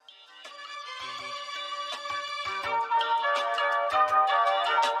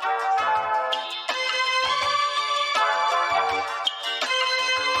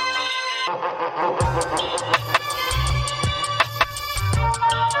Good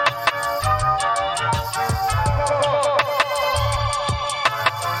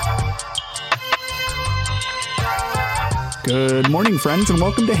morning, friends, and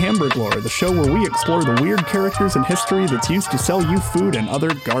welcome to Hamburg Lore, the show where we explore the weird characters in history that's used to sell you food and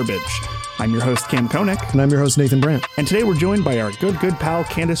other garbage. I'm your host, Cam Koenig. And I'm your host, Nathan Brandt. And today we're joined by our good pal,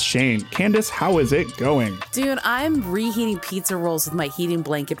 Candace Shane. Candace, how is it going? Dude, I'm reheating pizza rolls with my heating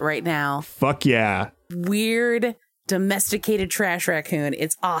blanket right now. Fuck yeah. Weird, domesticated trash raccoon.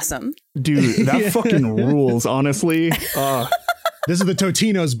 It's awesome. Dude, that fucking rules, honestly. This is the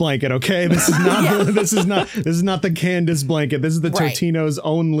Totino's blanket, okay? This is not this is not the Candace blanket. This is the Totino's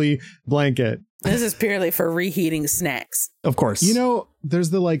only blanket. This is purely for reheating snacks. Of course. You know,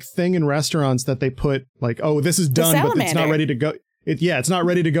 there's the like thing in restaurants that they put like, oh, this is done, but it's not ready to go. It's not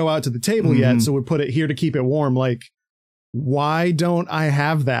ready to go out to the table yet, so we put it here to keep it warm. Like, why don't I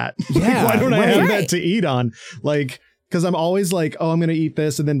have that? Yeah, why don't I have that to eat on? Like, because I'm always like, oh, I'm going to eat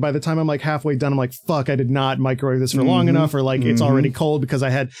this. And then by the time I'm like halfway done, I'm like, fuck, I did not microwave this for long enough. Or like, it's already cold because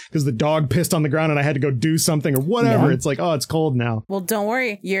the dog pissed on the ground and I had to go do something or whatever. Yeah. It's like, oh, it's cold now. Well, don't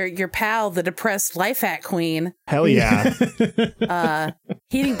worry. Your pal, the depressed life hack queen. Hell yeah.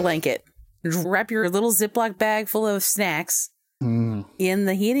 Heating blanket. Wrap your little Ziploc bag full of snacks in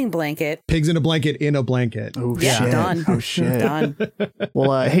the heating blanket. Pigs in a blanket. Oh, yeah, shit. Done. Oh, shit. Done.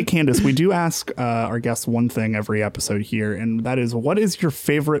 Well, hey, Candace, we do ask our guests one thing every episode here, and that is, what is your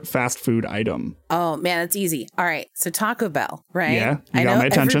favorite fast food item? Oh, man, it's easy. All right. So Taco Bell, right? Yeah, I got know my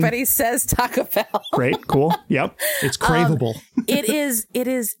attention. Everybody says Taco Bell. Great. Cool. Yep. It's craveable. It is,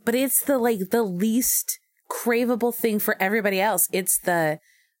 but it's the least craveable thing for everybody else. It's the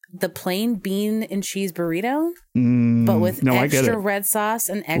plain bean and cheese burrito, but with extra red sauce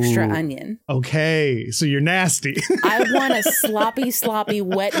and extra onion. Okay, so you're nasty. I want a sloppy,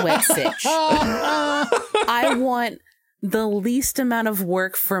 wet sitch. I want the least amount of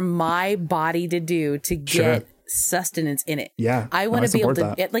work for my body to do to get sustenance in it. Yeah, I want to be able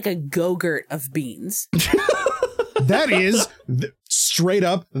to get like a Go-Gurt of beans. That is straight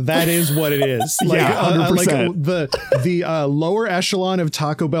up. That is what it is. Like, yeah, 100%. The lower echelon of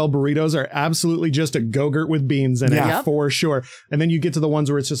Taco Bell burritos are absolutely just a Go-Gurt with beans in it for sure. And then you get to the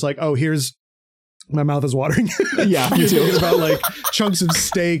ones where it's just like, oh, here's my mouth is watering. Yeah, you're talking about like chunks of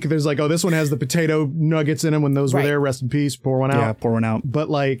steak. There's like, oh, this one has the potato nuggets in them when those were there. Rest in peace. Pour one out. Yeah, pour one out.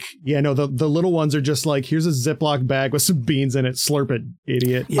 But like, yeah, no, the little ones are just like, here's a Ziploc bag with some beans in it. Slurp it,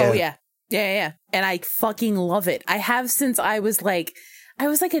 idiot. Yeah. Oh yeah. Yeah. And I fucking love it. I have since I was like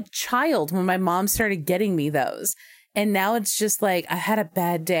a child when my mom started getting me those. And now it's just like, I had a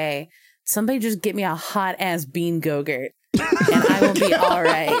bad day. Somebody just get me a hot ass bean Go-Gurt and I will be all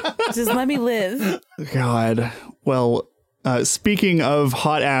right. Just let me live. God. Well, speaking of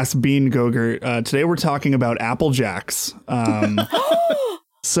hot ass bean Go-Gurt, today we're talking about Apple Jacks.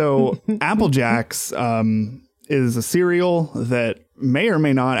 So Apple Jacks is a cereal that may or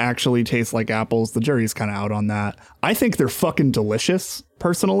may not actually taste like apples. The jury's kind of out on that. I think they're fucking delicious,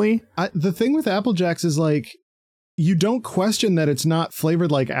 personally. The thing with Apple Jacks is like, you don't question that it's not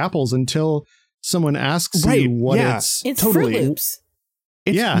flavored like apples until someone asks you what it's totally. Fruit Loops.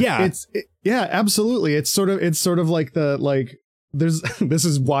 Absolutely. It's sort of like there's this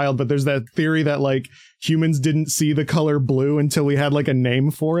is wild, but there's that theory that like humans didn't see the color blue until we had like a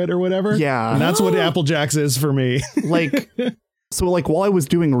name for it or whatever. Yeah. And that's what Apple Jacks is for me. So while I was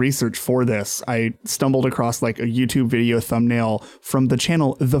doing research for this, I stumbled across like a YouTube video thumbnail from the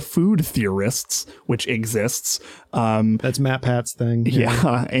channel The Food Theorists, which exists. That's Matt Pat's thing.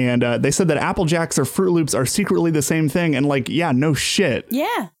 Yeah. And they said that Apple Jacks or Fruit Loops are secretly the same thing. And like, yeah, no shit.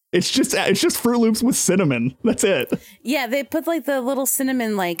 Yeah. It's just Fruit Loops with cinnamon. That's it. Yeah, they put like the little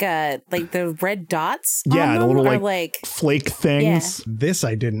cinnamon, like the red dots. Yeah, on the them, little like flake things. Yeah. This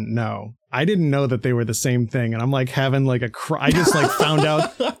I didn't know. I didn't know that they were the same thing, and I'm like having like I just like found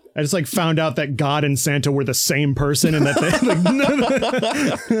out. I just like found out that God and Santa were the same person, and that they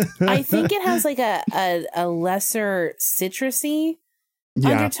like. I think it has like a lesser citrusy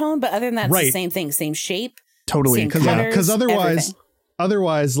undertone, but other than that, it's the same thing, same shape. Totally, because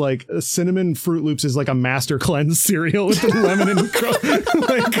otherwise, like cinnamon Fruit Loops is like a master cleanse cereal with the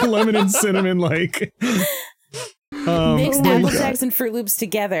lemon and cinnamon, like mix Apple Jacks and Fruit Loops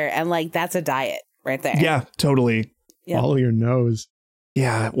together, and like that's a diet right there. Yeah, totally. Yep. Follow your nose.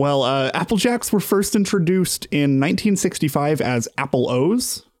 Yeah, well, Apple Jacks were first introduced in 1965 as Apple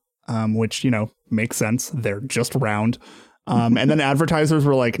O's, which, you know, makes sense. They're just round. And then advertisers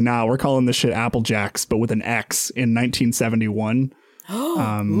were like, nah, we're calling this shit Apple Jacks, but with an X in 1971.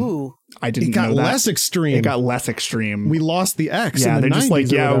 Ooh. I didn't It got know that. less extreme. It got less extreme. We lost the X. yeah, in the they're just 90s like,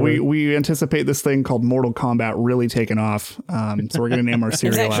 or yeah, whatever. we anticipate this thing called Mortal Kombat really taking off. So we're gonna name our It's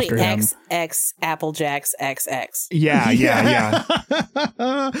cereal actually after him. XX Applejacks XX. Yeah.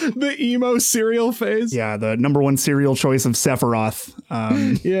 The emo cereal phase. Yeah, the number one cereal choice of Sephiroth.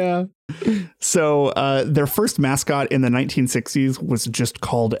 Yeah. So their first mascot in the 1960s was just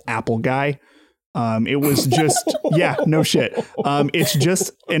called Apple Guy. It was just, yeah, no shit. It's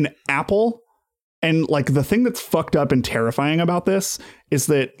just an apple. And like the thing that's fucked up and terrifying about this is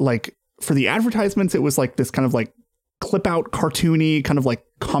that like for the advertisements, it was like this kind of like clip out cartoony kind of like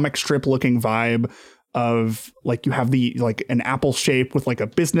comic strip looking vibe of like you have the like an apple shape with like a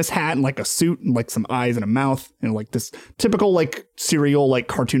business hat and like a suit and like some eyes and a mouth and like this typical like cereal like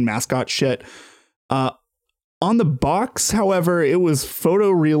cartoon mascot shit. On the box, however, it was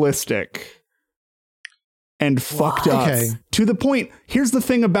photorealistic and fucked up to the point. Here's the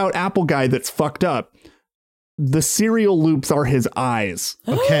thing about Apple Guy that's fucked up. The cereal loops are his eyes.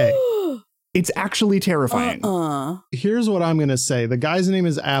 Okay. It's actually terrifying. Here's what I'm going to say. The guy's name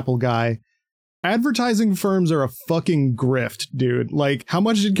is Apple Guy. Advertising firms are a fucking grift, dude. Like, how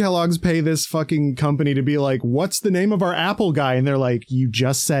much did Kellogg's pay this fucking company to be like, what's the name of our Apple Guy? And they're like, you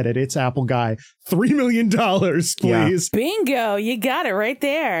just said it. It's Apple Guy. $3 million, please. Yeah. Bingo. You got it right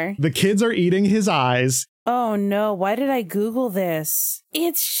there. The kids are eating his eyes. Oh no, why did I Google this?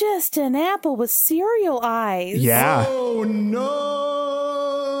 It's just an apple with cereal eyes. Yeah. Oh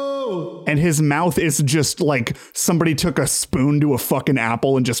no. And his mouth is just like somebody took a spoon to a fucking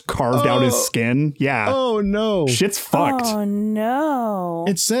apple and just carved out his skin. Yeah. Oh no. Shit's fucked. Oh no.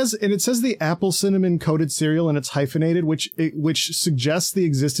 It says the apple cinnamon coated cereal, and it's hyphenated, which suggests the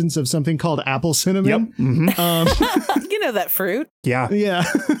existence of something called apple cinnamon. Yep. Mm-hmm. You know that fruit. Yeah. Yeah.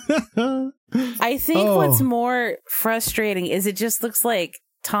 I think what's more frustrating is it just looks like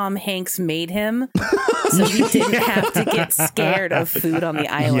Tom Hanks made him, so he didn't have to get scared of food on the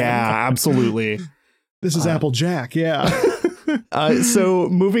island. Yeah, absolutely. This is Applejack. Yeah. So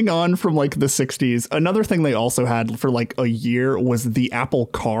moving on from like the 60s, another thing they also had for like a year was the Apple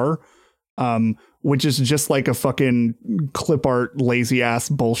Car, which is just like a fucking clip art, lazy ass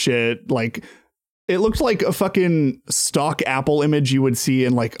bullshit. Like it looked like a fucking stock Apple image you would see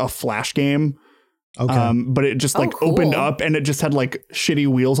in like a Flash game. Okay. But it just like opened up and it just had like shitty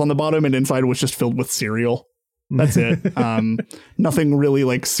wheels on the bottom and inside was just filled with cereal. That's it. Nothing really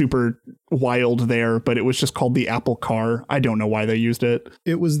like super wild there, but it was just called the Apple Car. I don't know why they used it.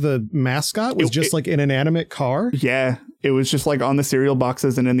 It was the mascot was just like an inanimate car. Yeah. It was just like on the cereal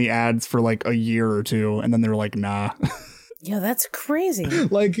boxes and in the ads for like a year or two. And then they were like, nah. Yeah, that's crazy.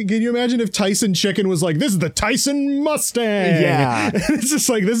 Like, can you imagine if Tyson Chicken was like, this is the Tyson Mustang? Yeah. And it's just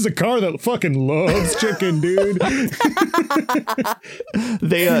like, this is a car that fucking loves chicken, dude.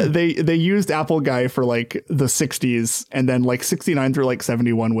 They used Apple Guy for like the 60s, and then like 69 through like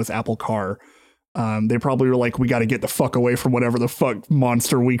 71 was Apple Car. They probably were like, we got to get the fuck away from whatever the fuck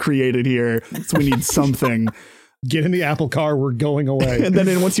monster we created here. So we need something. Get in the Apple Car, we're going away. And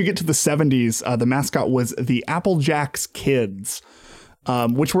then once you get to the 70s, the mascot was the Applejacks Kids,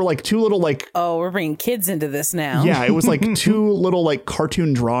 which were like two little like... Oh, we're bringing kids into this now. Yeah, it was like two little like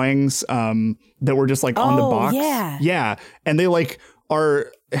cartoon drawings that were just like on the box. Yeah. Yeah. And they like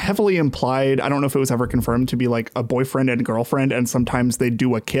are heavily implied. I don't know if it was ever confirmed to be like a boyfriend and girlfriend. And sometimes they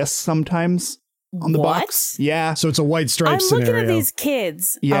do a kiss sometimes on the box. Yeah. So it's a white stripe scenario. I'm looking at these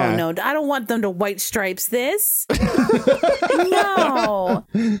kids. Yeah. Oh, no, I don't want them to white stripes this. No.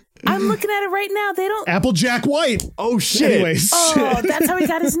 I'm looking at it right now. They don't. Applejack White. Oh, shit. Anyways. Oh, that's how he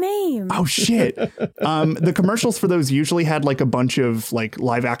got his name. Oh, shit. The commercials for those usually had like a bunch of like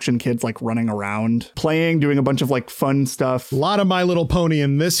live action kids like running around, playing, doing a bunch of like fun stuff. A lot of My Little Pony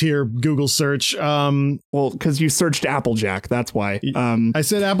in this here Google search. Well, because you searched Applejack. That's why. I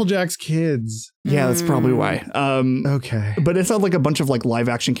said Applejack's Kids. Yeah, that's probably why. Okay. But it's not like a bunch of like live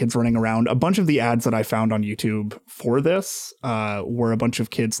action kids running around. A bunch of the ads that I found on YouTube for this were a bunch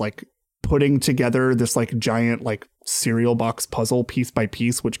of kids like putting together this like giant like cereal box puzzle piece by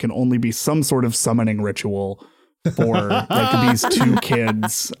piece, which can only be some sort of summoning ritual for like these two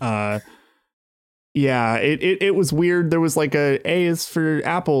kids. Yeah, it was weird. There was like A is for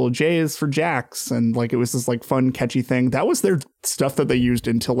Apple, J is for Jax, and like it was this like fun, catchy thing. That was their stuff that they used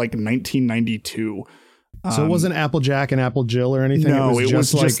until like 1992. So it wasn't Applejack and Apple Jill or anything? No, it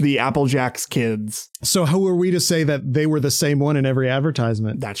was like, just the Applejacks Kids. So how are we to say that they were the same one in every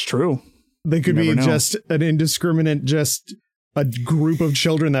advertisement? That's true. They could You be never know. just an indiscriminate, just a group of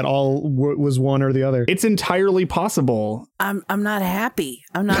children that all was one or the other. It's entirely possible. I'm not happy.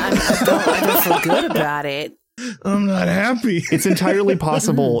 I don't feel good about it. I'm not happy. It's entirely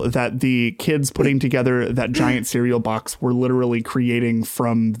possible that the kids putting together that giant cereal box were literally creating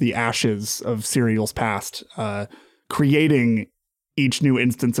from the ashes of cereals past, creating each new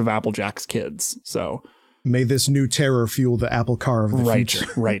instance of Applejack's kids. So may this new terror fuel the apple car of the future.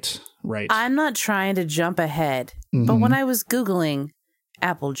 Right. I'm not trying to jump ahead, but when I was Googling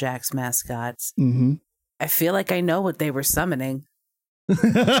Applejack's mascots, I feel like I know what they were summoning.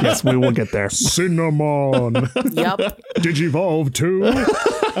 Yes, we will get there. Cinnamon. Yep. Digivolve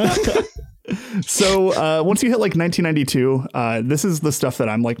 2. So once you hit like 1992, this is the stuff that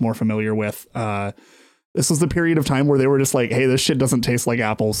I'm like more familiar with. This was the period of time where they were just like, hey, this shit doesn't taste like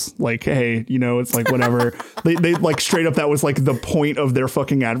apples. Like, hey, you know, it's like whatever. they like straight up, that was like the point of their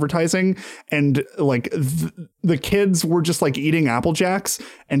fucking advertising. And like the kids were just like eating Apple Jacks,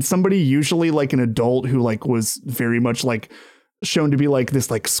 and somebody, usually like an adult who like was very much like shown to be like this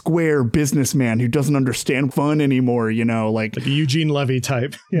like square businessman who doesn't understand fun anymore, you know, like a Eugene Levy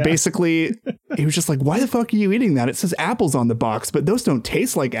type. Yeah. Basically, he was just like, why the fuck are you eating that? It says apples on the box, but those don't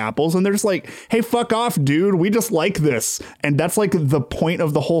taste like apples. And they're just like, hey, fuck off, dude. We just like this. And that's like the point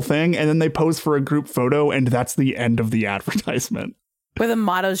of the whole thing. And then they pose for a group photo, and that's the end of the advertisement. Where the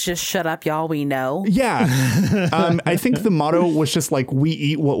motto's just shut up, y'all, we know. Yeah. I think the motto was just like, we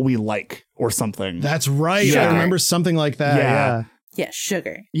eat what we like or something. That's right. Yeah. I remember something like that. Yeah. Yeah,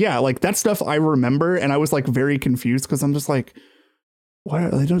 sugar. Yeah, like that stuff I remember, and I was like very confused because I'm just like,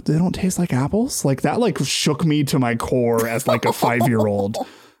 what? They don't taste like apples? Like that like shook me to my core as like a 5-year-old.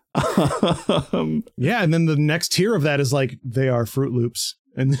 Yeah, and then the next tier of that is like, they are Fruit Loops.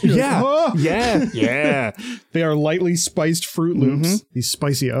 And yeah, like, oh! yeah. They are lightly spiced Fruit Loops. These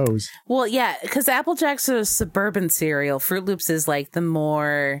spicy O's. Well, yeah, because Apple Jacks are a suburban cereal. Fruit Loops is like the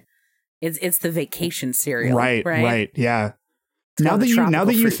more, it's the vacation cereal. Right. Yeah. Now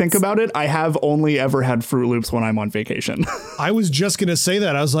that you think about it, I have only ever had Fruit Loops when I'm on vacation. I was just gonna say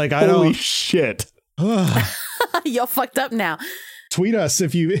that. I was like, holy shit. Y'all fucked up now. Tweet us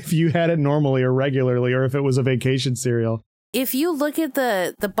if you had it normally or regularly, or if it was a vacation cereal. If you look at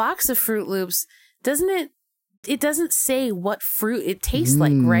the box of Fruit Loops, it doesn't say what fruit it tastes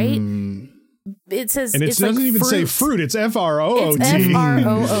like, right? It says, and it doesn't like even say fruit. It's FROOT.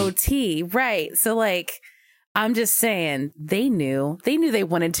 It's FROOT, right? So like, I'm just saying, they knew they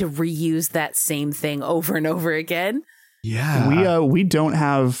wanted to reuse that same thing over and over again. Yeah, we don't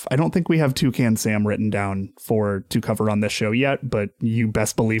have. I don't think we have Toucan Sam written down to cover on this show yet, but you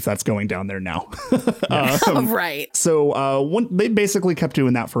best believe that's going down there now. Right. So they basically kept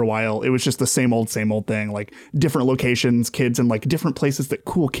doing that for a while. It was just the same old thing, like different locations, kids, and like different places that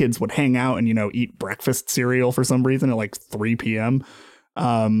cool kids would hang out and, you know, eat breakfast cereal for some reason at like 3 p.m.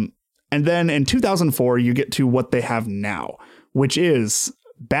 And then in 2004, you get to what they have now, which is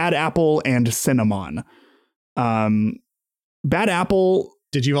Bad Apple and Cinnamon. Bad Apple.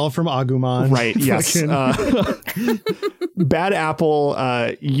 Digivolve from Agumon. Right. Yes. Bad Apple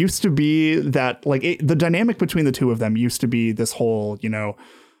used to be that like the dynamic between the two of them used to be this whole, you know,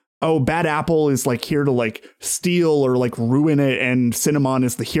 oh, Bad Apple is like here to like steal or like ruin it, and Cinnamon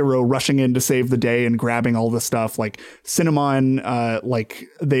is the hero rushing in to save the day and grabbing all the stuff. Like Cinnamon, like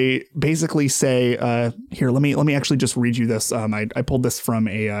they basically say, here, let me actually just read you this. I pulled this from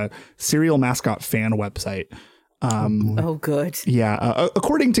a cereal mascot fan website. Oh, good. Yeah.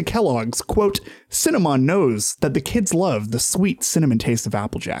 According to Kellogg's, quote, Cinnamon knows that the kids love the sweet cinnamon taste of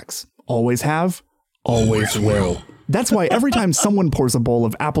Apple Jacks. Always have, always will. That's why every time someone pours a bowl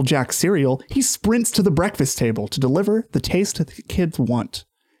of Apple Jack cereal, he sprints to the breakfast table to deliver the taste that the kids want.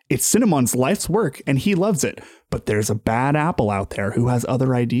 It's Cinnamon's life's work, and he loves it. But there's a bad apple out there who has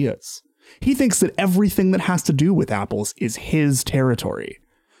other ideas. He thinks that everything that has to do with apples is his territory.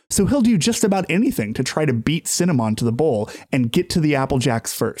 So he'll do just about anything to try to beat Cinnamon to the bowl and get to the Apple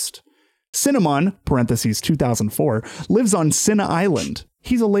Jacks first. Cinnamon, parentheses 2004, lives on Cinna Island.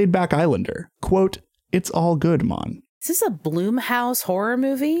 He's a laid-back islander. Quote, it's all good, Mon. Is this a Blumhouse horror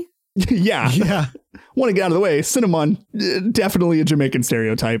movie? Yeah. Want to get out of the way. Cinnamon, definitely a Jamaican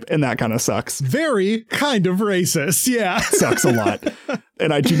stereotype, and that kind of sucks. Very kind of racist. Yeah. Sucks a lot.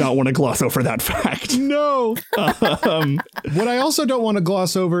 And I do not want to gloss over that fact. No. What I also don't want to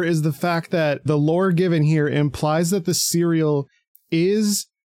gloss over is the fact that the lore given here implies that the cereal is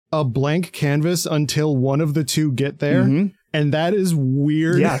a blank canvas until one of the two get there. Mm-hmm. And that is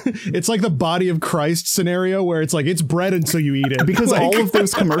weird. Yeah. It's like the body of Christ scenario where it's like, it's bread until you eat it. Because like, all of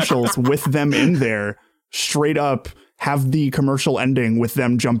those commercials with them in there straight up have the commercial ending with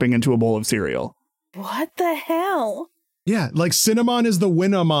them jumping into a bowl of cereal. What the hell? Yeah, like Cinnamon is the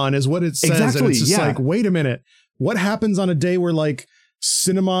Winnamon is what it says. Exactly, and it's just like, wait a minute. What happens on a day where like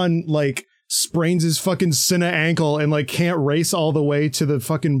Cinnamon like sprains his fucking Cinna ankle and like can't race all the way to the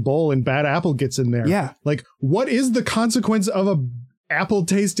fucking bowl, and Bad Apple gets in there. Yeah. Like, what is the consequence of a apple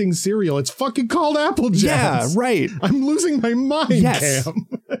tasting cereal? It's fucking called Apple Jacks. Yeah, right. I'm losing my mind, Yes. Cam.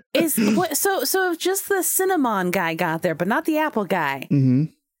 So if just the cinnamon guy got there, but not the apple guy. Mm-hmm.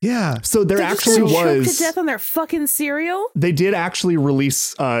 Yeah. So there They just got actually choked was. to death on their fucking cereal. They did actually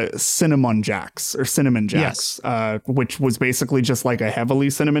release Cinnamon Jacks or Cinnamon Jacks, which was basically just like a heavily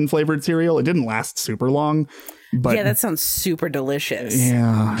cinnamon flavored cereal. It didn't last super long, but Yeah, that sounds super delicious.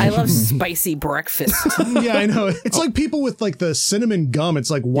 yeah, I love spicy breakfast. Yeah, I know. It's like people with like the cinnamon gum. It's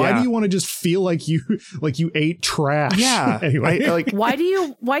like, why Yeah. do you want to just feel like you ate trash? yeah. Anyway, I, like Why do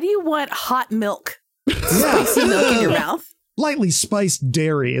you want hot milk? Spicy milk in your mouth? lightly spiced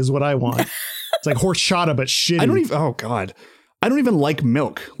dairy is what I want. It's like horchata, but shitty. I don't even. Oh God. I don't even like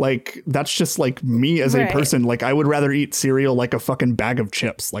milk. Like, that's just like me as a Right. person. Like, I would rather eat cereal like a fucking bag of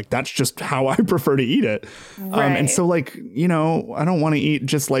chips. Like, that's just how I prefer to eat it. And Right. so, like, you know, I don't want to eat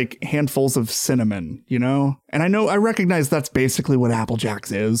just like handfuls of cinnamon, you know? And I recognize that's basically what Apple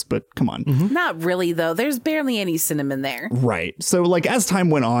Jacks is, but come on. Not really, though. There's barely any cinnamon there. Right. So, like, as time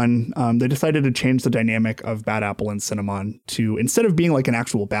went on, they decided to change the dynamic of Bad Apple and Cinnamon to, instead of being like an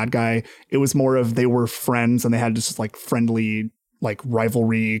actual bad guy, it was more of they were friends and they had just like friendly, like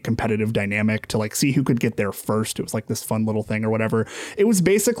rivalry, competitive dynamic to like see who could get there first. It was like this fun little thing or whatever. It was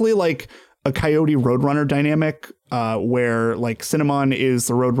basically like a Coyote Roadrunner dynamic, where like Cinnamon is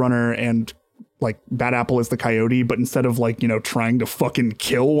the Roadrunner and like Bad Apple is the coyote, but instead of like, you know, trying to fucking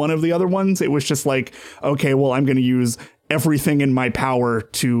kill one of the other ones, it was just like, okay, well, I'm going to use everything in my power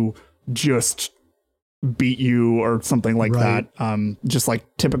to just beat you or something like Right. that. Just like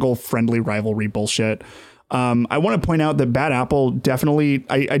typical friendly rivalry bullshit. I want to point out that Bad Apple definitely,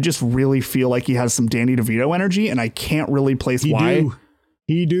 I just really feel like he has some Danny DeVito energy, and I can't really place why.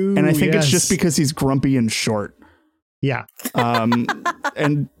 He do. And I think it's yes. just because he's grumpy and short. Yeah.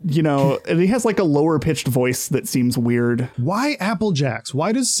 And you know, and he has like a lower pitched voice that seems weird. Why Apple Jacks?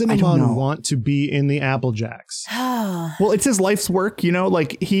 Why does don't know. Cinnamon want to be in the Apple Jacks? Well, it's his life's work, you know,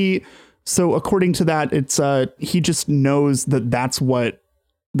 like so according to that, it's he just knows that that's what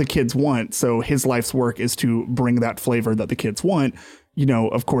the kids want. So his life's work is to bring that flavor that the kids want, you know,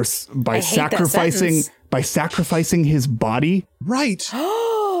 of course, by I hate that sacrificing his body. Right.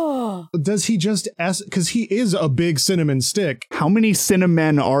 Does he just because he is a big cinnamon stick? How many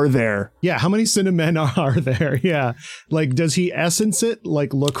cinnamon are there? Yeah, how many cinnamon are there? Yeah, like does he essence it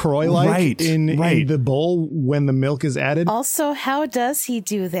like LaCroix like Right, in right. the bowl when the milk is added? Also, how does he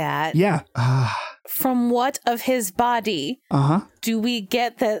do that? Yeah. From what of his body do we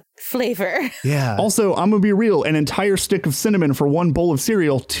get that flavor? Yeah. Also, I'm gonna be real, an entire stick of cinnamon for one bowl of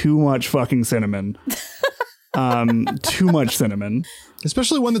cereal, too much fucking cinnamon. Too much cinnamon.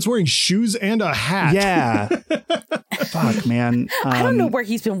 Especially one that's wearing shoes and a hat. Yeah. Fuck, man. I don't know where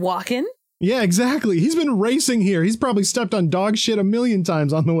he's been walking. Yeah, exactly. He's been racing here. He's probably stepped on dog shit a million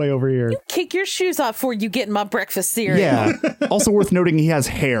times on the way over here. Kick your shoes off before you get in my breakfast cereal. Yeah. Also worth noting, he has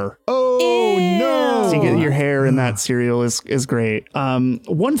hair. Oh, no. So you get your hair in that cereal is great.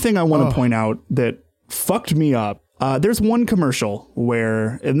 One thing I want to point out that fucked me up. There's one commercial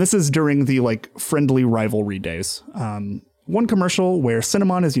where, and this is during the like friendly rivalry days. One commercial where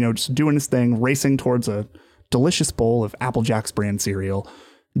Cinnamon is, you know, just doing his thing, racing towards a delicious bowl of Apple Jacks brand cereal.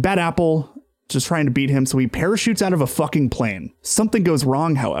 Bad Apple just trying to beat him, so he parachutes out of a fucking plane. Something goes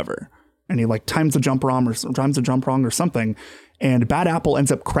wrong, however, and he like times a jump wrong or something, and Bad Apple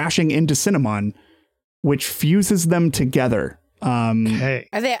ends up crashing into Cinnamon, which fuses them together. Hey.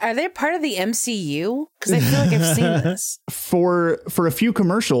 Are they part of the MCU? Because I feel like I've seen this. For a few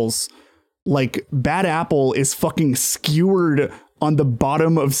commercials, like Bad Apple is fucking skewered on the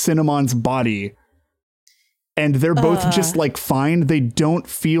bottom of Cinnamon's body. And they're both just like fine. They don't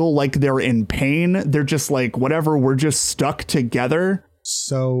feel like they're in pain. They're just like, whatever, we're just stuck together.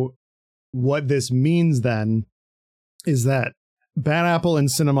 So what this means then is that Bad Apple and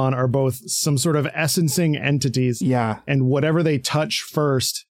Cinnamon are both some sort of essencing entities. Yeah. And whatever they touch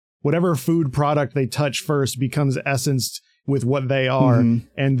first, whatever food product they touch first becomes essenced with what they are.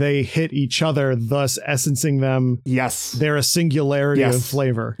 And they hit each other, thus essencing them. Yes. They're a singularity Yes. of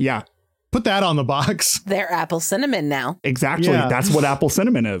flavor. Yeah, Put that on the box. They're apple cinnamon now. exactly. Yeah. That's what Apple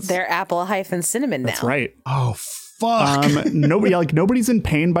Cinnamon is. They're apple hyphen cinnamon now. That's right. Oh, fuck. Nobody's in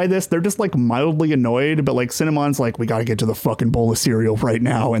pain by this. They're just like mildly annoyed, but like Cinnamon's like, we got to get to the fucking bowl of cereal right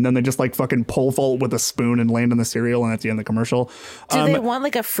now. And then they just like fucking pole vault with a spoon and land on the cereal. And that's the end of the commercial. Do they want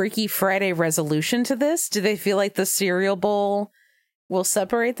like a Freaky Friday resolution to this? Do they feel like the cereal bowl will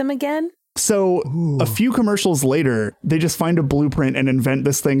separate them again? So Ooh. a few commercials later, they just find a blueprint and invent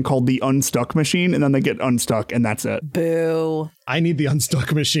this thing called the Unstuck machine, and then they get unstuck, and that's it. Boo. I need the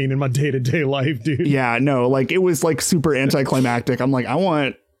unstuck machine in my day-to-day life, dude. Yeah, no, like it was like super anticlimactic. I'm like, I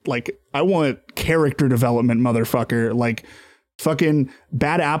want character development, motherfucker. Like fucking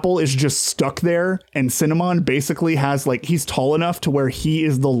Bad Apple is just stuck there, and Cinnamon basically has like, he's tall enough to where he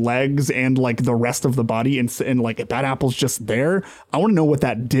is the legs and like the rest of the body, and like Bad Apple's just there. I want to know what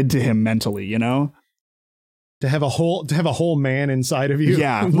that did to him mentally, you know? To have a whole man inside of you.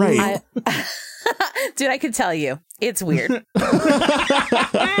 Yeah, right. Dude, I could tell you. It's weird. But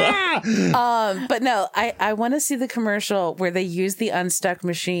no, I want to see the commercial where they use the Unstuck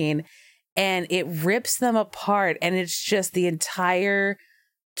machine and it rips them apart, and it's just the entire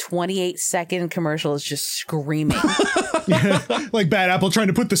 28-second commercial is just screaming. Yeah, like Bad Apple trying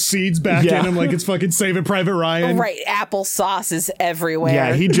to put the seeds back in him like it's fucking Saving Private Ryan. Right, applesauce is everywhere.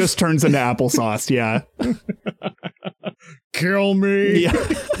 Yeah, he just turns into applesauce. Yeah. Kill me.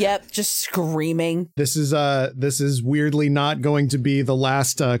 Yeah. Yep, just screaming. This is weirdly not going to be the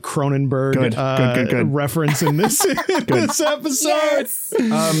last Cronenberg Good. reference in this this episode. Yes.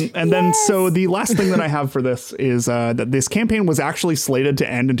 And then so the last thing that I have for this is that this campaign was actually slated to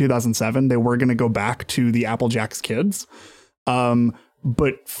end in 2007. They were going to go back to the Applejack's kids.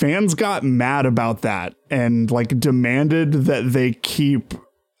 But fans got mad about that and like demanded that they keep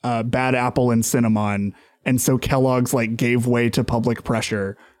Bad Apple and Cinnamon. And so Kellogg's like gave way to public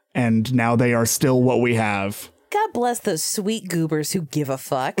pressure, and now they are still what we have. God bless those sweet goobers who give a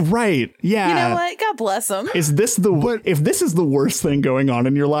fuck. Right. Yeah. You know what? God bless them. If this is the worst thing going on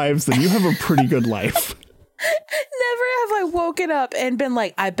in your lives, then you have a pretty good life. Never have I woken up and been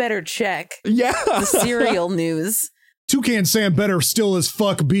like, I better check Yeah. the cereal news. Toucan Sam better still as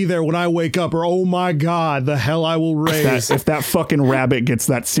fuck be there when I wake up, or oh my god, the hell I will raise. If that fucking rabbit gets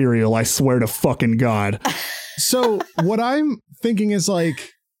that cereal, I swear to fucking God. So what I'm thinking is like,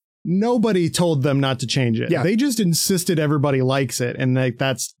 nobody told them not to change it. Yeah. They just insisted everybody likes it, and like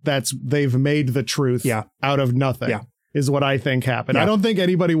that's they've made the truth out of nothing. Yeah. Is what I think happened. Yeah. I don't think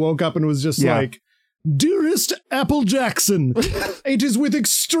anybody woke up and was just like, dearest Apple Jackson, it is with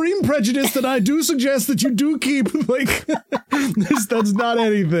extreme prejudice that I do suggest that you do keep like that's not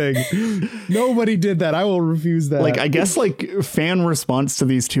anything. Nobody did that. I will refuse that. Like, I guess like fan response to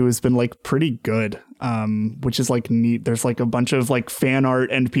these two has been like pretty good, which is like neat. There's like a bunch of like fan art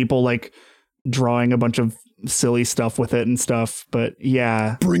and people like drawing a bunch of silly stuff with it and stuff. But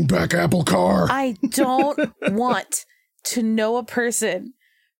yeah, bring back Apple Car. I don't want to know a person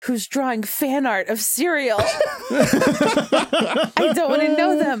who's drawing fan art of cereal. I don't want to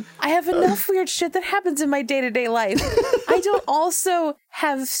know them. I have enough weird shit that happens in my day-to-day life. I don't also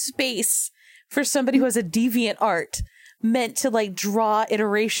have space for somebody who has a deviant art meant to like draw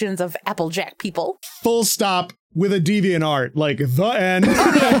iterations of Applejack people. Full stop with a deviant art, like the end.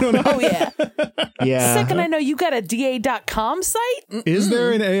 Oh yeah. yeah. Second, I know you got a DA.com site. Is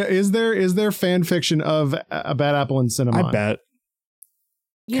there fan fiction of a Bad Apple and Cinnamon? I bet.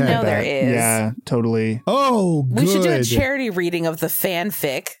 You know there is. Yeah, totally. Oh, good. We should do a charity reading of the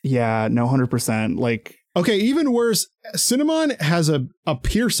fanfic. Yeah, no, 100%. Like, okay, even worse, Cinnamon has a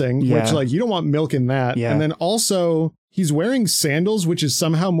piercing, which like you don't want milk in that. Yeah. And then also he's wearing sandals, which is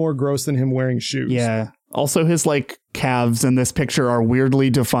somehow more gross than him wearing shoes. yeah. Also, his like calves in this picture are weirdly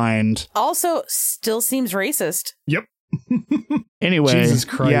defined. Also, still seems racist. Yep. Anyway, Jesus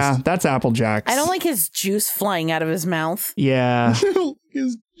Christ. yeah, that's Applejack's. I don't like his juice flying out of his mouth. Yeah.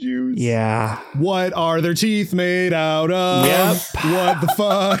 His juice. Yeah. What are their teeth made out of? Yep. What the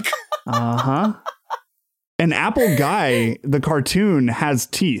fuck? Uh-huh. An Apple Guy, the cartoon, has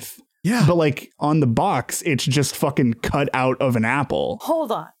teeth. Yeah. But like on the box, it's just fucking cut out of an apple.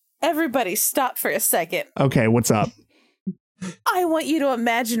 Hold on. Everybody stop for a second. Okay, what's up? I want you to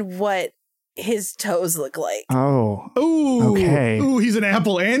imagine what his toes look like. Oh. Ooh. Okay. Ooh, he's an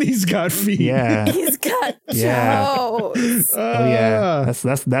apple and he's got feet. Yeah. He's got Yeah. toes. Oh yeah.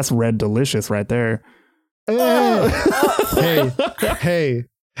 That's red delicious right there. Hey.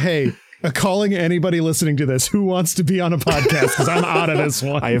 Calling anybody listening to this who wants to be on a podcast, because I'm out of this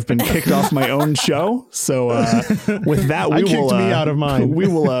one. I have been kicked off my own show. So with that, we kicked will me out of mine. We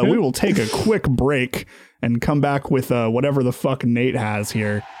will take a quick break and come back with whatever the fuck Nate has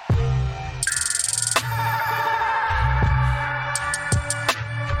here.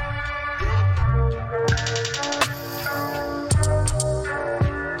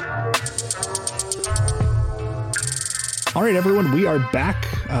 All right, everyone, we are back.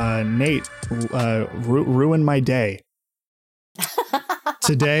 Nate, ruin my day.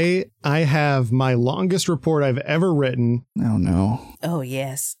 Today, I have my longest report I've ever written. Oh, no. Oh,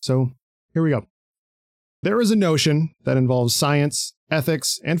 yes. So Here we go. There is a notion that involves science,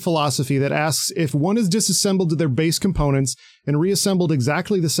 ethics, and philosophy that asks if one is disassembled to their base components and reassembled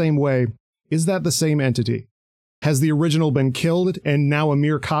exactly the same way, is that the same entity? Has the original been killed and now a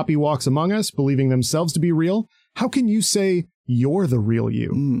mere copy walks among us, believing themselves to be real? How can you say you're the real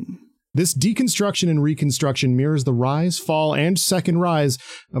you? This deconstruction and reconstruction mirrors the rise, fall, and second rise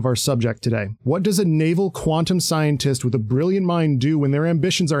of our subject today. What does a naval quantum scientist with a brilliant mind do when their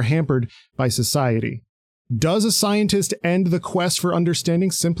ambitions are hampered by society? Does a scientist end the quest for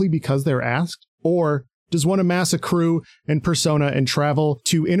understanding simply because they're asked? Or does one amass a crew and persona and travel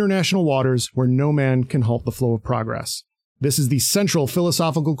to international waters where no man can halt the flow of progress? This is the central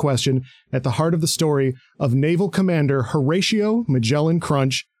philosophical question at the heart of the story of Naval Commander Horatio Magellan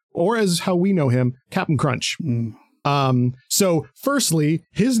Crunch, or as how we know him, Captain Crunch. So firstly,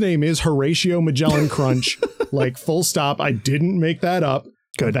 his name is Horatio Magellan Crunch, like full stop. I didn't make that up.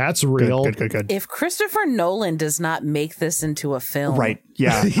 Good. That's real. Good. If Christopher Nolan does not make this into a film. Right.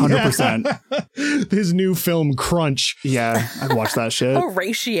 Yeah. 100%. His new film, Crunch. Yeah. I'd watch that shit.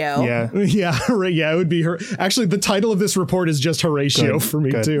 Horatio. Yeah. Yeah. It would be her. Actually, the title of this report is just Horatio for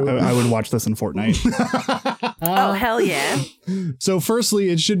me, too. I would watch this in Fortnite. Oh, hell yeah. So firstly,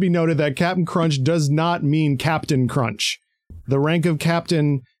 it should be noted that Captain Crunch does not mean Captain Crunch. The rank of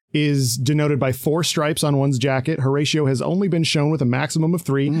captain is denoted by 4 stripes on one's jacket. Horatio has only been shown with a maximum of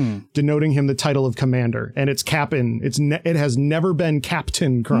 3, denoting him the title of commander. And it's Captain. It has never been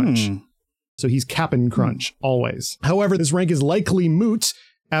Captain Crunch. So he's Captain Crunch, always. However, this rank is likely moot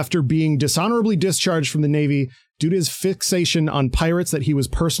after being dishonorably discharged from the Navy due to his fixation on pirates that he was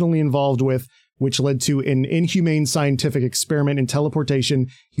personally involved with, which led to an inhumane scientific experiment in teleportation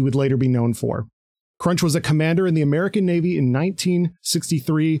he would later be known for. Crunch was a commander in the American Navy in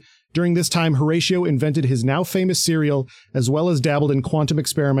 1963. During this time, Horatio invented his now famous cereal, as well as dabbled in quantum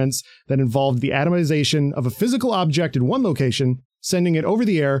experiments that involved the atomization of a physical object in one location, sending it over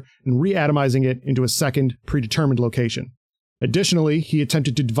the air and reatomizing it into a second predetermined location. Additionally, he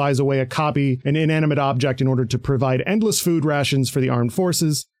attempted to devise a way to copy an inanimate object in order to provide endless food rations for the armed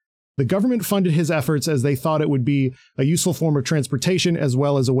forces. The government funded his efforts as they thought it would be a useful form of transportation as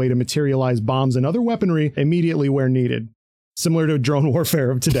well as a way to materialize bombs and other weaponry immediately where needed. Similar to drone warfare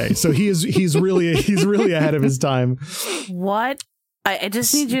of today. So he's really ahead of his time. What? I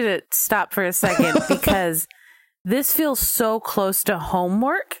just need you to stop for a second because this feels so close to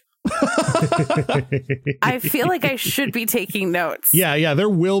homework. I feel like I should be taking notes. Yeah, there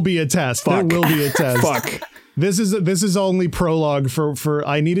will be a test. Fuck. There will be a test. Fuck. This is only prologue for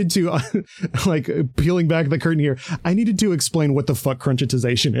I needed to like peeling back the curtain here. I needed to explain what the fuck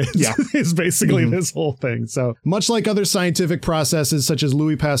crunchitization is. Yeah. Is basically this whole thing. So much like other scientific processes such as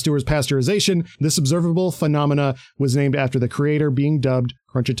Louis Pasteur's pasteurization, this observable phenomena was named after the creator, being dubbed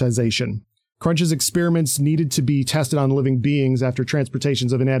crunchitization. Crunch's experiments needed to be tested on living beings after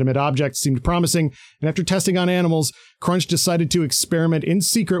transportations of inanimate objects seemed promising, and after testing on animals, Crunch decided to experiment in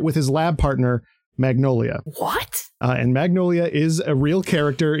secret with his lab partner, Magnolia. What? And Magnolia is a real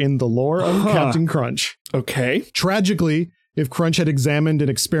character in the lore of Captain Crunch. Okay. Tragically, if Crunch had examined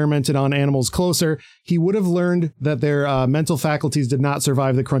and experimented on animals closer, he would have learned that their mental faculties did not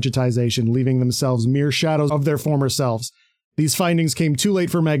survive the crunchitization, leaving themselves mere shadows of their former selves. These findings came too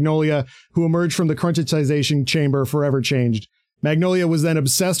late for Magnolia, who emerged from the crunchitization chamber forever changed. Magnolia was then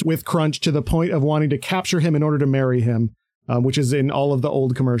obsessed with Crunch to the point of wanting to capture him in order to marry him, which is in all of the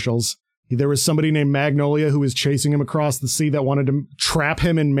old commercials. There was somebody named Magnolia who was chasing him across the sea that wanted to trap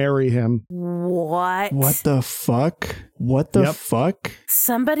him and marry him. What? What the fuck? What the fuck?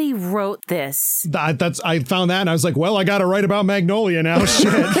 Somebody wrote this. I found that and I was like, well, I got to write about Magnolia now.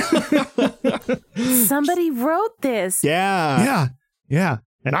 Shit. Somebody wrote this. Yeah. Yeah.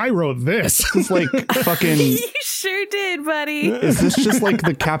 And I wrote this. It's like fucking... You sure did, buddy. Is this just like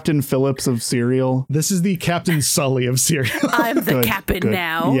the Captain Phillips of cereal? This is the Captain Sully of cereal. I'm the captain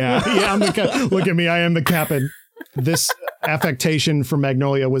now. Yeah. Yeah, I'm the look at me, I am the captain. This affectation from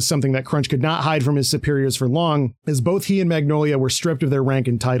Magnolia was something that Crunch could not hide from his superiors for long, as both he and Magnolia were stripped of their rank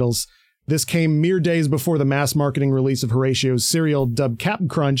and titles. This came mere days before the mass marketing release of Horatio's cereal, dubbed Captain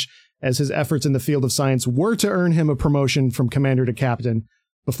Crunch, as his efforts in the field of science were to earn him a promotion from commander to captain.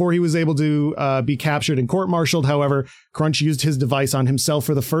 Before he was able to be captured and court-martialed, however, Crunch used his device on himself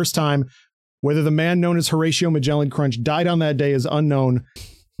for the first time. Whether the man known as Horatio Magellan Crunch died on that day is unknown,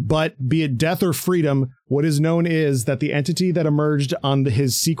 but be it death or freedom, what is known is that the entity that emerged on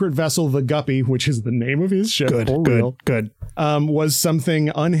his secret vessel, the Guppy, which is the name of his ship, Good. was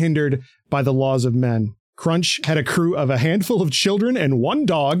something unhindered by the laws of men. Crunch had a crew of a handful of children and one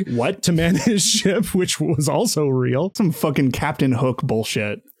dog. What? To man his ship, which was also real. Some fucking Captain Hook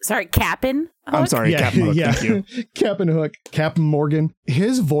bullshit. Sorry, Cap'n Hook? I'm sorry, Captain Hook. Thank you. Captain Hook, Captain Morgan.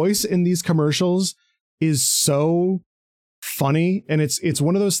 His voice in these commercials is so funny, and it's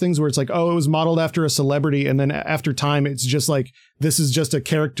one of those things where it's like, oh, it was modeled after a celebrity, and then after time it's just like, this is just a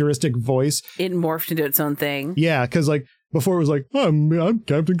characteristic voice. It morphed into its own thing. Yeah, because like before it was like, I'm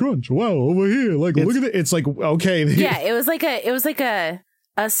Captain Crunch, wow, over here, like look at it. It's like, okay. Yeah, it was like a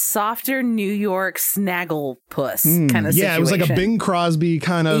softer New York Snagglepuss kind of situation. Yeah, it was like a Bing Crosby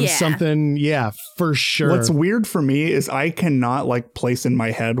kind of something. Yeah, for sure. What's weird for me is I cannot like place in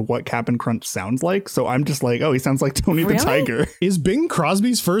my head what Cap'n Crunch sounds like. So I'm just like, oh, he sounds like Tony the Tiger. Is Bing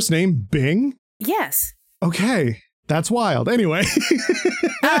Crosby's first name Bing? Yes. Okay. That's wild. Anyway.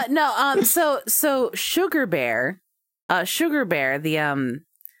 So Sugar Bear, the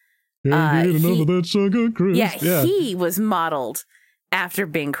he was modeled after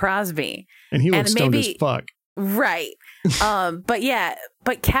Bing Crosby, and he looks stoned as fuck, right?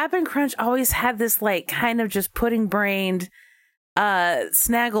 But Cap'n Crunch always had this like kind of just pudding-brained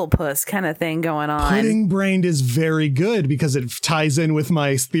Snagglepuss kind of thing going on. Pudding-brained is very good because it ties in with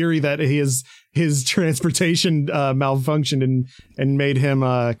my theory that his transportation malfunctioned and made him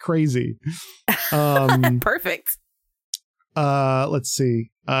crazy. Perfect. Let's see.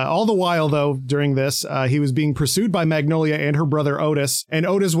 All the while, though, during this, he was being pursued by Magnolia and her brother Otis, and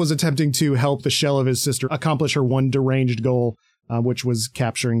Otis was attempting to help the shell of his sister accomplish her one deranged goal, which was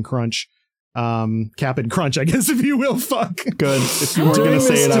capturing Crunch. Cap'n Crunch, I guess, if you will. Fuck. Good. If you weren't going to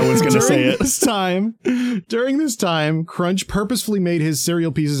say it, I was going to say it. During this time, Crunch purposefully made his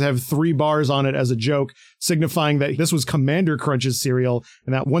cereal pieces have 3 bars on it as a joke, signifying that this was Commander Crunch's cereal,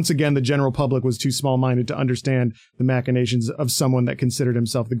 and that once again the general public was too small-minded to understand the machinations of someone that considered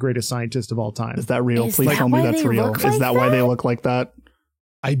himself the greatest scientist of all time. Is that real? Please tell me that's real. Is that why they look like that?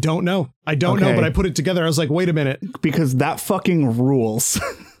 I don't know. I don't know, but I put it together. I was like, wait a minute. Because that fucking rules.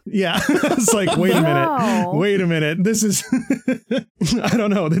 Yeah. It's like, wait a minute. This is, I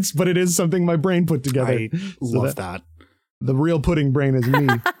don't know. But it is something my brain put together. I love that. The real pudding brain is me.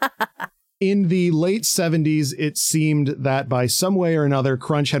 In the late 70s, it seemed that by some way or another,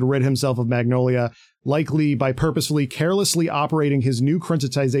 Crunch had rid himself of Magnolia, likely by purposefully carelessly operating his new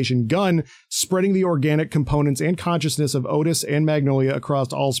Crunchitization gun, spreading the organic components and consciousness of Otis and Magnolia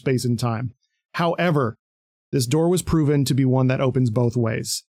across all space and time. However, this door was proven to be one that opens both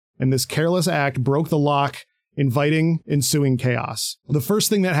ways, and this careless act broke the lock, inviting ensuing chaos. The first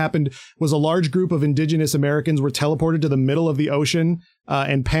thing that happened was a large group of indigenous Americans were teleported to the middle of the ocean,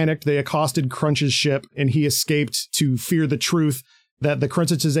 and panicked. They accosted Crunch's ship, and he escaped to fear the truth that the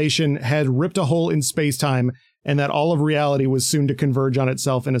Crunchitization had ripped a hole in space-time, and that all of reality was soon to converge on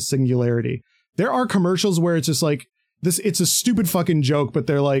itself in a singularity. There are commercials where it's just like, it's a stupid fucking joke, but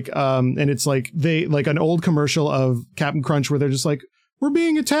they're like, and it's like, they, like an old commercial of Captain Crunch where they're just like, we're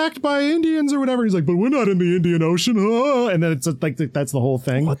being attacked by Indians or whatever. He's like, but we're not in the Indian Ocean. Oh. And then it's like, that's the whole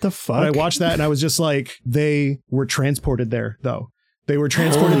thing. What the fuck? And I watched that and I was just like, they were transported there though. They were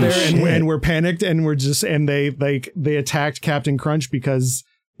transported there and were panicked and were just, and they attacked Captain Crunch because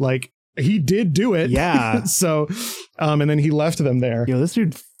like he did do it. Yeah. So, and then he left them there. Yo, this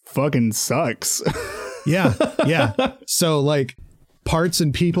dude fucking sucks. Yeah. So like parts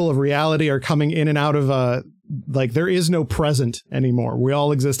and people of reality are coming in and out of like there is no present anymore. We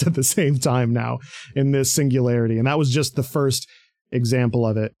all exist at the same time now in this singularity. And that was just the first example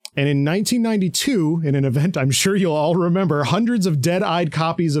of it. And in 1992, in an event I'm sure you'll all remember, hundreds of dead-eyed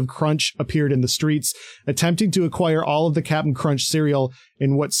copies of Crunch appeared in the streets, attempting to acquire all of the Cap'n Crunch cereal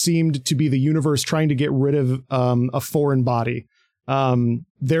in what seemed to be the universe trying to get rid of a foreign body.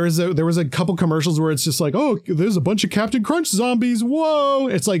 There was a couple commercials where it's just like, oh, there's a bunch of Captain Crunch zombies. Whoa.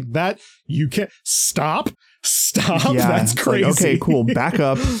 It's like that. You can't stop. Yeah, that's crazy. Like, okay, cool. Back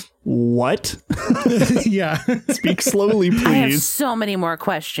up. What? Yeah. Speak slowly, please. I have so many more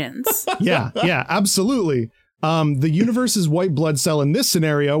questions. Yeah, absolutely. The universe's white blood cell in this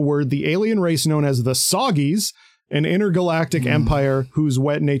scenario were the alien race known as the Soggies, an intergalactic empire whose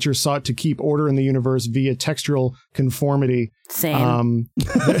wet nature sought to keep order in the universe via textural conformity. Same.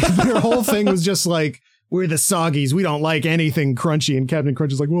 Their whole thing was just like, we're the Soggies. We don't like anything crunchy. And Captain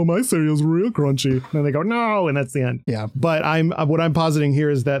Crunch is like, well, my cereal's real crunchy. And then they go, no. And that's the end. Yeah. But what I'm positing here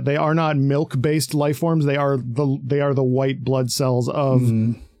is that they are not milk-based life forms. They are the white blood cells of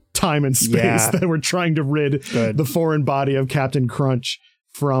time and space that were trying to rid the foreign body of Captain Crunch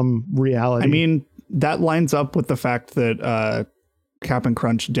from reality. I mean, that lines up with the fact that Cap'n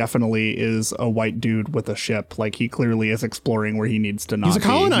Crunch definitely is a white dude with a ship. Like, he clearly is exploring where he needs to not He's a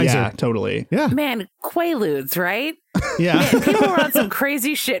colonizer. Yeah, totally. Yeah. Man, Quaaludes, right? Yeah. Man, people were on some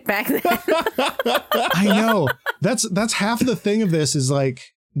crazy shit back then. I know. That's half the thing of this is like,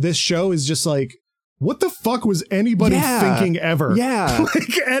 this show is just like, what the fuck was anybody thinking ever? Yeah.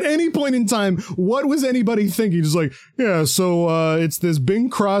 Like, at any point in time, what was anybody thinking? Just like, yeah, so it's this Bing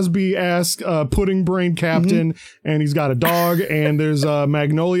Crosby-esque pudding brain captain, and he's got a dog, and there's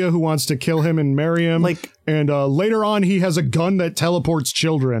Magnolia who wants to kill him and marry him. Like, and later on, he has a gun that teleports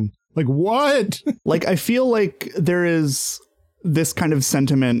children. Like, what? Like, I feel like there is this kind of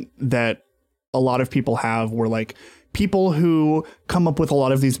sentiment that a lot of people have where, like, people who come up with a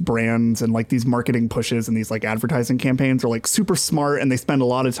lot of these brands and like these marketing pushes and these like advertising campaigns are like super smart, and they spend a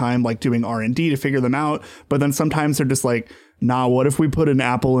lot of time like doing R&D to figure them out. But then sometimes they're just like, nah, what if we put an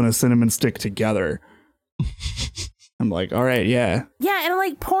apple and a cinnamon stick together? I'm like, all right, yeah. Yeah, and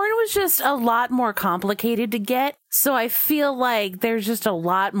like porn was just a lot more complicated to get. So I feel like there's just a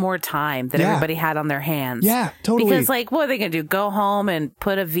lot more time that everybody had on their hands. Yeah, totally. Because like, what are they going to do? Go home and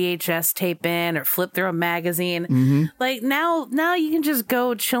put a VHS tape in or flip through a magazine? Mm-hmm. Like now you can just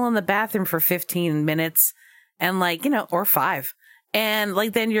go chill in the bathroom for 15 minutes and like, or 5. And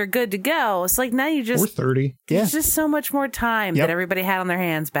like, then you're good to go. It's like now you just... Or 30. There's just so much more time that everybody had on their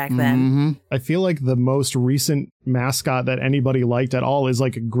hands back then. Mm-hmm. I feel like the most recent mascot that anybody liked at all is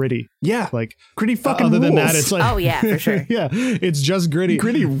like Gritty. Yeah. Like Gritty fucking other rules. than that, it's like... Oh, yeah, for sure. Yeah, it's just Gritty.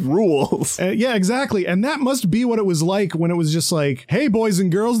 Gritty rules. Yeah, exactly. And that must be what it was like when it was just like, hey, boys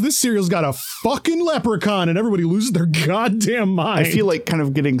and girls, this cereal's got a fucking leprechaun, and everybody loses their goddamn mind. I feel like kind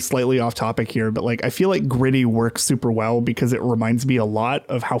of getting slightly off topic here, but like I feel like Gritty works super well because it reminds me a lot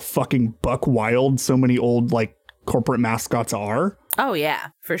of how fucking buck wild so many old like corporate mascots are. Oh, yeah,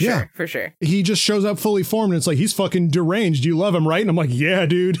 for sure. Yeah. For sure. He just shows up fully formed and it's like, he's fucking deranged. You love him, right? And I'm like, yeah,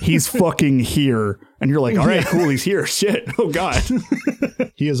 dude. He's fucking here. And you're like, all right, cool. He's here. Shit. Oh, God.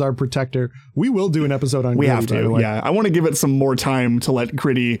 He is our protector. We will do an episode on We Gritty, have by the to. way. Yeah. I want to give it some more time to let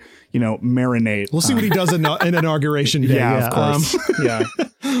Gritty, marinate. We'll see what he does in inauguration day. Yeah, of course. Yeah.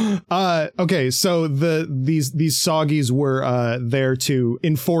 Okay, so these soggies were there to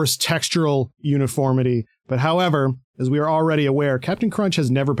enforce textural uniformity, but however, as we are already aware, Captain Crunch has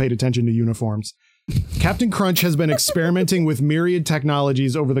never paid attention to uniforms. Captain Crunch has been experimenting with myriad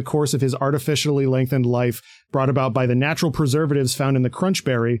technologies over the course of his artificially lengthened life, brought about by the natural preservatives found in the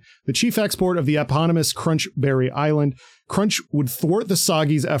Crunchberry, the chief export of the eponymous Crunchberry Island. Crunch would thwart the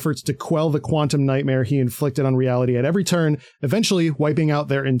Soggies' efforts to quell the quantum nightmare he inflicted on reality at every turn, eventually wiping out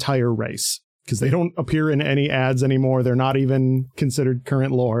their entire race. Because they don't appear in any ads anymore. They're not even considered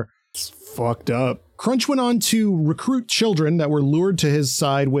current lore. It's fucked up. Crunch went on to recruit children that were lured to his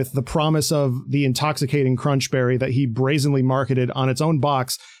side with the promise of the intoxicating Crunchberry that he brazenly marketed on its own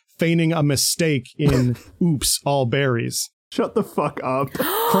box, feigning a mistake in oops, all berries. Shut the fuck up.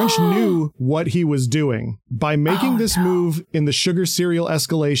 Crunch knew what he was doing. By making this move in the sugar cereal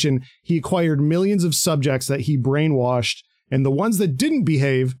escalation, he acquired millions of subjects that he brainwashed, and the ones that didn't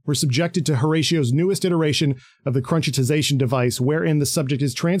behave were subjected to Horatio's newest iteration of the Crunchitization device, wherein the subject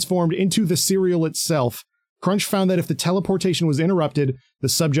is transformed into the cereal itself. Crunch found that if the teleportation was interrupted, the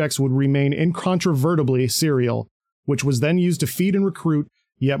subjects would remain incontrovertibly cereal, which was then used to feed and recruit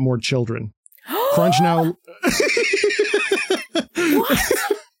yet more children. Crunch now...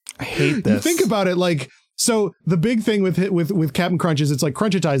 I hate this. You think about it, like, so the big thing with Captain Crunch is it's like,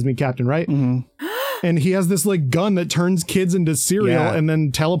 Crunchitize me, Captain, right? Mm-hmm. And he has this like gun that turns kids into cereal and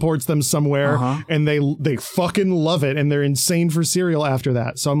then teleports them somewhere, and they fucking love it, and they're insane for cereal after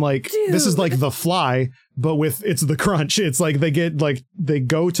that. So I'm like, this is like The Fly, but it's the Crunch. It's like they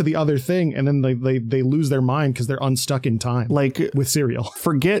go to the other thing, and then they lose their mind because they're unstuck in time, like with cereal.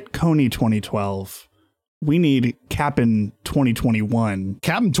 Forget Coney 2012. We need Cap'n 2021.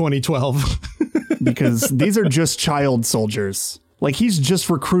 Captain 2012. Because these are just child soldiers. Like, he's just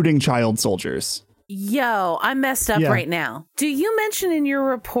recruiting child soldiers. Yo, I'm messed up right now. Do you mention in your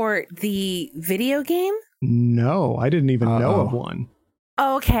report the video game? No, I didn't even know of one.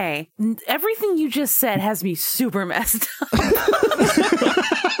 Okay. Everything you just said has me super messed up.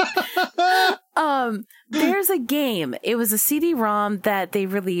 There's a game. It was a CD-ROM that they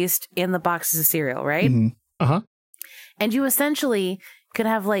released in the boxes of cereal, right? Mm-hmm. Uh-huh. And you essentially could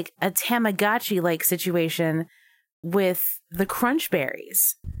have like a Tamagotchi-like situation with the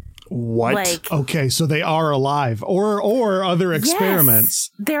Crunchberries. What? Like, okay, so they are alive, or other experiments.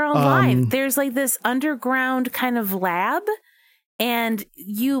 Yes, they're alive. There's like this underground kind of lab, and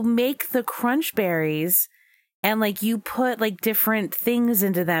you make the Crunchberries, and like you put like different things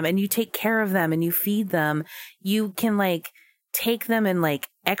into them, and you take care of them, and you feed them. You can like take them and like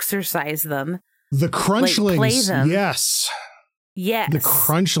exercise them. The Crunchlings. Like, play them. Yes. Yes. The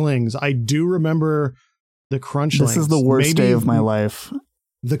Crunchlings. I do remember the Crunchlings. This is the worst day of my life.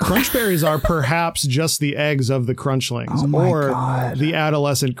 The Crunchberries are perhaps just the eggs of the Crunchlings, or the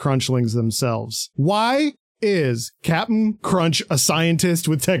adolescent Crunchlings themselves. Why is Captain Crunch a scientist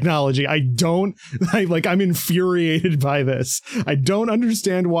with technology? I'm infuriated by this. I don't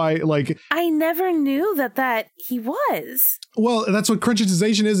understand why, I never knew that he was. Well, that's what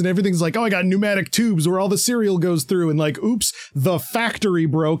crunchitization is, and everything's like, oh, I got pneumatic tubes where all the cereal goes through, and like, oops, the factory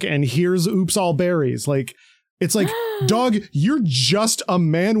broke, and here's oops all berries. Like, it's like, dog, you're just a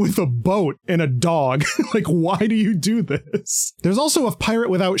man with a boat and a dog. Like, why do you do this? There's also a pirate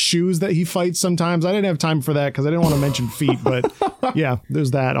without shoes that he fights sometimes. I didn't have time for that because I didn't want to mention feet, but yeah,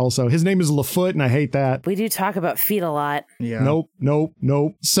 there's that also. His name is Lafoot, and I hate that. We do talk about feet a lot. Yeah. Nope.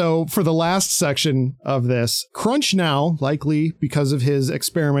 So for the last section of this, Crunch now, likely because of his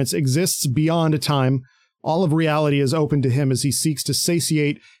experiments, exists beyond a time. All of reality is open to him as he seeks to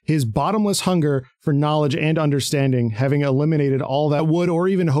satiate his bottomless hunger for knowledge and understanding, having eliminated all that would or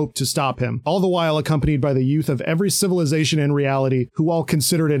even hope to stop him, all the while accompanied by the youth of every civilization in reality, who all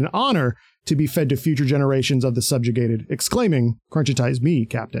consider it an honor to be fed to future generations of the subjugated, exclaiming, "Crunchitize me,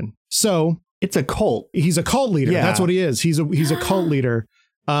 Captain." So it's a cult. He's a cult leader. Yeah. That's what he is. He's a cult leader.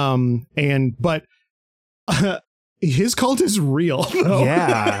 But his cult is real, though.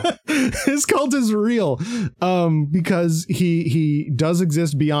 Yeah. His cult is real. Because he does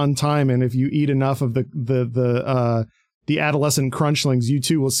exist beyond time, and if you eat enough of the adolescent Crunchlings, you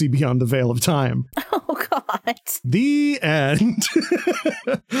too will see beyond the veil of time. Oh God. The end.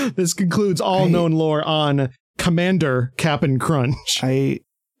 This concludes all known lore on Commander Cap'n Crunch. Nate,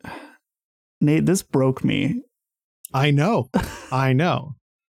 this broke me. I know.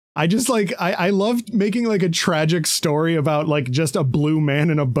 I just I love making like a tragic story about like just a blue man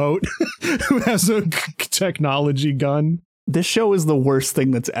in a boat who has a technology gun. This show is the worst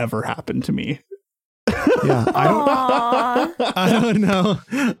thing that's ever happened to me. Yeah, I don't know.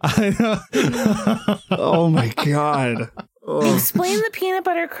 Oh my God. Explain the peanut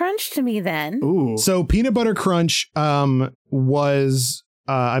butter crunch to me then. Ooh. So peanut butter crunch was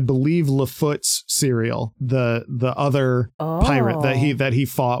I believe Lafoot's cereal, the other pirate that he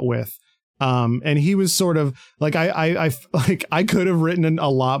fought with. And he was sort of like, I could have written a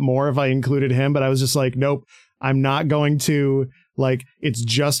lot more if I included him, but I was just like, nope, I'm not going to. Like, it's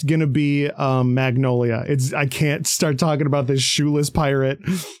just gonna be Magnolia. I can't start talking about this shoeless pirate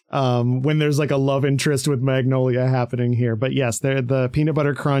when there's like a love interest with Magnolia happening here. But yes, the peanut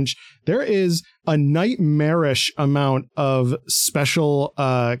butter crunch. There is a nightmarish amount of special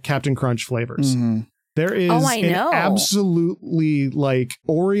Captain Crunch flavors. Mm-hmm. There is an absolutely like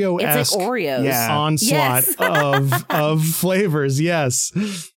Oreo-esque onslaught of flavors. Yes.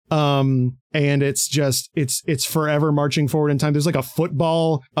 And it's just, it's forever marching forward in time. There's like a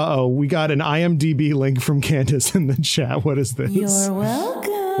football. We got an IMDb link from Candace in the chat. What is this? You're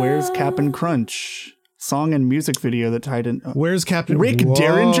welcome. Where's Cap'n Crunch? Song and music video that tied in. Where's Captain Rick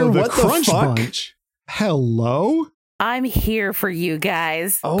Derringer? What the Crunch fuck? Bunch? Hello? I'm here for you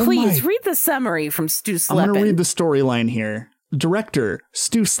guys. Please read the summary from Stu Slepin. I'm going to read the storyline here. Director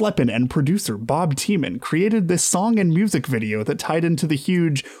Stu Slepin and producer Bob Tiemann created this song and music video that tied into the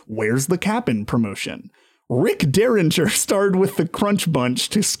huge Where's the Cap'n promotion. Rick Derringer starred with the Crunch Bunch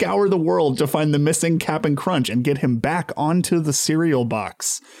to scour the world to find the missing Cap'n Crunch and get him back onto the cereal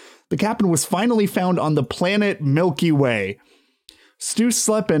box. The Cap'n was finally found on the planet Milky Way. Stu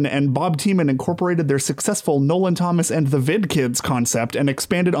Slepin and Bob Tiemann incorporated their successful Nolan Thomas and the Vid Kids concept and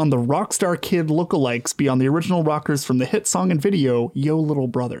expanded on the Rockstar Kid lookalikes beyond the original rockers from the hit song and video, Yo Little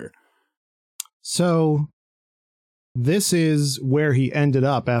Brother. So this is where he ended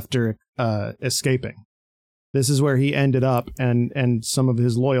up after escaping. This is where he ended up, and some of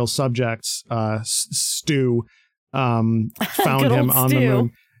his loyal subjects, Stu, found him on the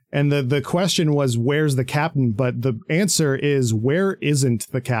moon. And the question was, where's the Cap'n? But the answer is, where isn't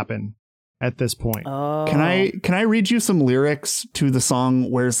the Cap'n at this point? Oh. Can I read you some lyrics to the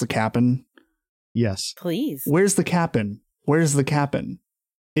song Where's the Cap'n? Yes. Please. Where's the Cap'n? Where's the Cap'n?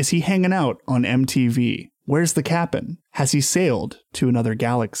 Is he hanging out on MTV? Where's the Cap'n? Has he sailed to another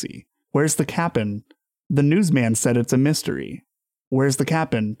galaxy? Where's the Cap'n? The newsman said it's a mystery. Where's the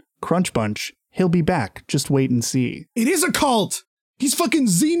Cap'n? Crunch Bunch. He'll be back. Just wait and see. It is a cult! He's fucking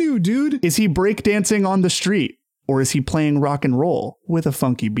Xenu, dude. Is he breakdancing on the street? Or is he playing rock and roll with a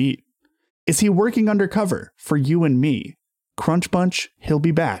funky beat? Is he working undercover for you and me? Crunch Bunch, he'll be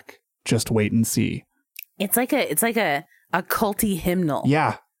back. Just wait and see. It's like a culty hymnal.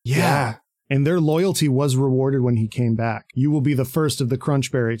 Yeah. and their loyalty was rewarded when he came back. You will be the first of the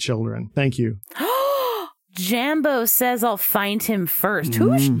Crunchberry children. Thank you. Jambo says I'll find him first.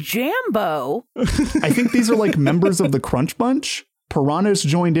 Who's Jambo? I think these are like members of the Crunch Bunch. Piranha's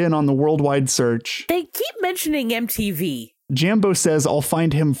joined in on the worldwide search. They keep mentioning MTV. Jambo says I'll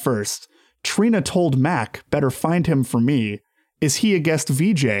find him first. Trina told Mac, better find him for me. Is he a guest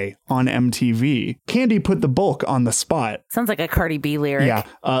VJ on MTV? Candy put the bulk on the spot. Sounds like a Cardi B lyric. Yeah.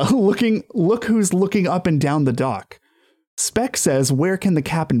 Look who's looking up and down the dock. Spec says, where can the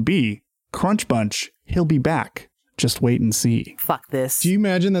captain be? Crunch Bunch, he'll be back. Just wait and see. Fuck this. Do you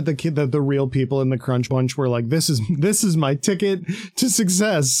imagine that the real people in the Crunch Bunch were like, this is my ticket to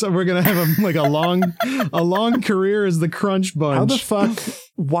success. So we're gonna have a long career as the Crunch Bunch.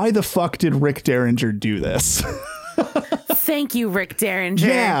 Why the fuck did Rick Derringer do this? Thank you, Rick Derringer.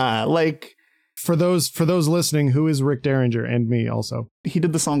 Yeah, like for those listening, who is Rick Derringer, and me also? He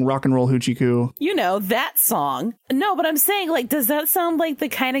did the song Rock and Roll Hoochie Coo. You know that song. No, but I'm saying, like, does that sound like the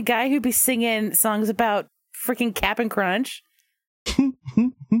kind of guy who'd be singing songs about freaking Cap'n Crunch?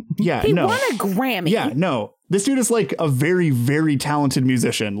 Yeah, he no. won a Grammy. Yeah, no. This dude is like a very, very talented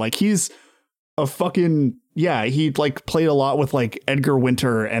musician. Like he's a fucking, yeah, he like played a lot with like Edgar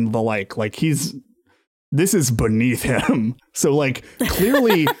Winter and the like this is beneath him. So like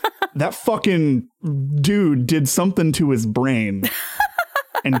clearly that fucking dude did something to his brain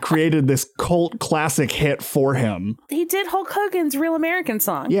and created this cult classic hit for him. He did Hulk Hogan's Real American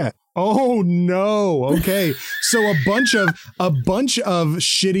Song. Yeah. Oh no. Okay. So a bunch of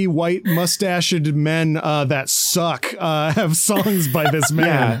shitty white mustached men that suck have songs by this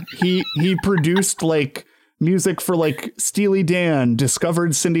man. Yeah. He produced like music for like Steely Dan,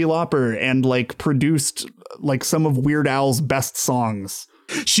 discovered Cyndi Lauper, and like produced like some of Weird Al's best songs.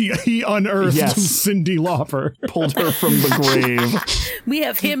 He unearthed Cyndi Lauper, pulled her from the grave. We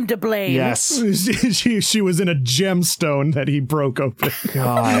have him to blame. Yes, she was in a gemstone that he broke open.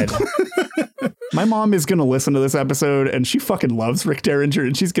 God. My mom is going to listen to this episode and she fucking loves Rick Derringer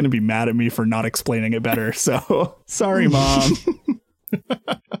and she's going to be mad at me for not explaining it better. So sorry, Mom.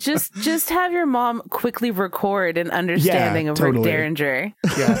 Just have your mom quickly record an understanding of totally. Rick Derringer.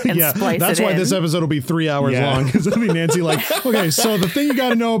 Yeah, and splice that's it why in. this episode will be 3 hours long. Because it'll be Nancy like, okay, so the thing you got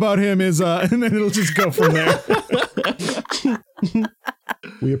to know about him is, and then it'll just go from there.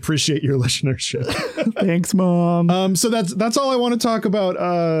 We appreciate your listenership. Thanks, Mom. So that's all I want to talk about.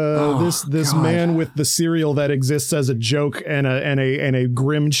 This man with the cereal that exists as a joke and a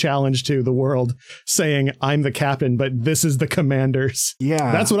grim challenge to the world, saying I'm the captain, but this is the commanders.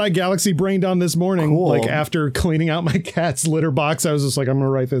 Yeah, that's what I galaxy brained on this morning. Cool. Like after cleaning out my cat's litter box, I was just like, I'm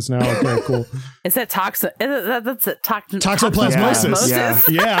gonna write this now. Okay, cool. Is that that's toxoplasmosis?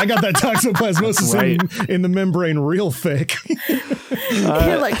 Yeah, I got that toxoplasmosis in the membrane real thick.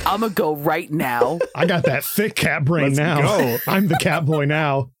 You're like, I'm gonna go right now. I got that thick cat brain now. Go. I'm the cat boy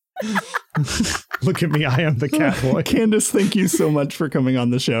now. Look at me, I am the cat boy. Candace, thank you so much for coming on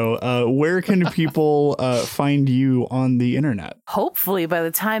the show. Where can people find you on the internet? Hopefully by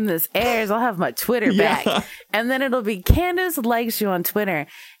the time this airs, I'll have my Twitter back. And then it'll be Candace Likes You on Twitter.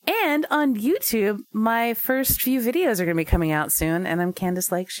 And on YouTube, my first few videos are going to be coming out soon. And I'm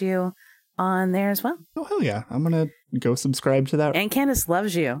Candace Likes You on there as well. Oh, hell yeah. I'm going to go subscribe to that. And Candace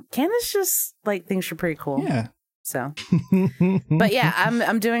loves you. Candace just like thinks you're pretty cool. Yeah. So, but yeah,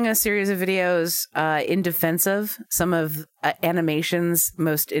 I'm doing a series of videos in defense of some of animation's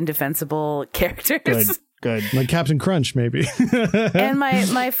most indefensible characters. Good. Like Captain Crunch, maybe. And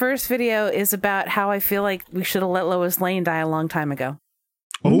my first video is about how I feel like we should have let Lois Lane die a long time ago.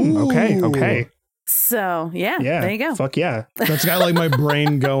 Ooh, okay. So yeah, there you go. Fuck yeah. That's got like my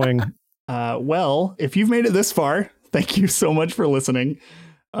brain going. Well, if you've made it this far, thank you so much for listening.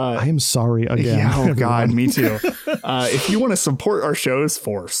 I am sorry again. Yeah, oh God, me too. If you want to support our shows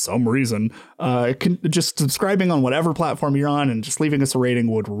for some reason, just subscribing on whatever platform you're on and just leaving us a rating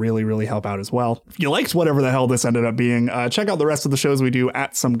would really, really help out as well. If you liked whatever the hell this ended up being, check out the rest of the shows we do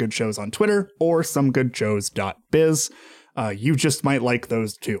at Some Good Shows on Twitter or somegoodshows.biz. You just might like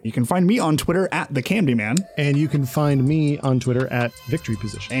those too. You can find me on Twitter at The Candyman. And you can find me on Twitter at Victory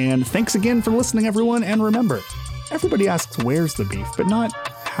Position. And thanks again for listening, everyone. And remember, everybody asks where's the beef, but not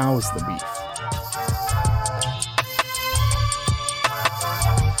how's the beef.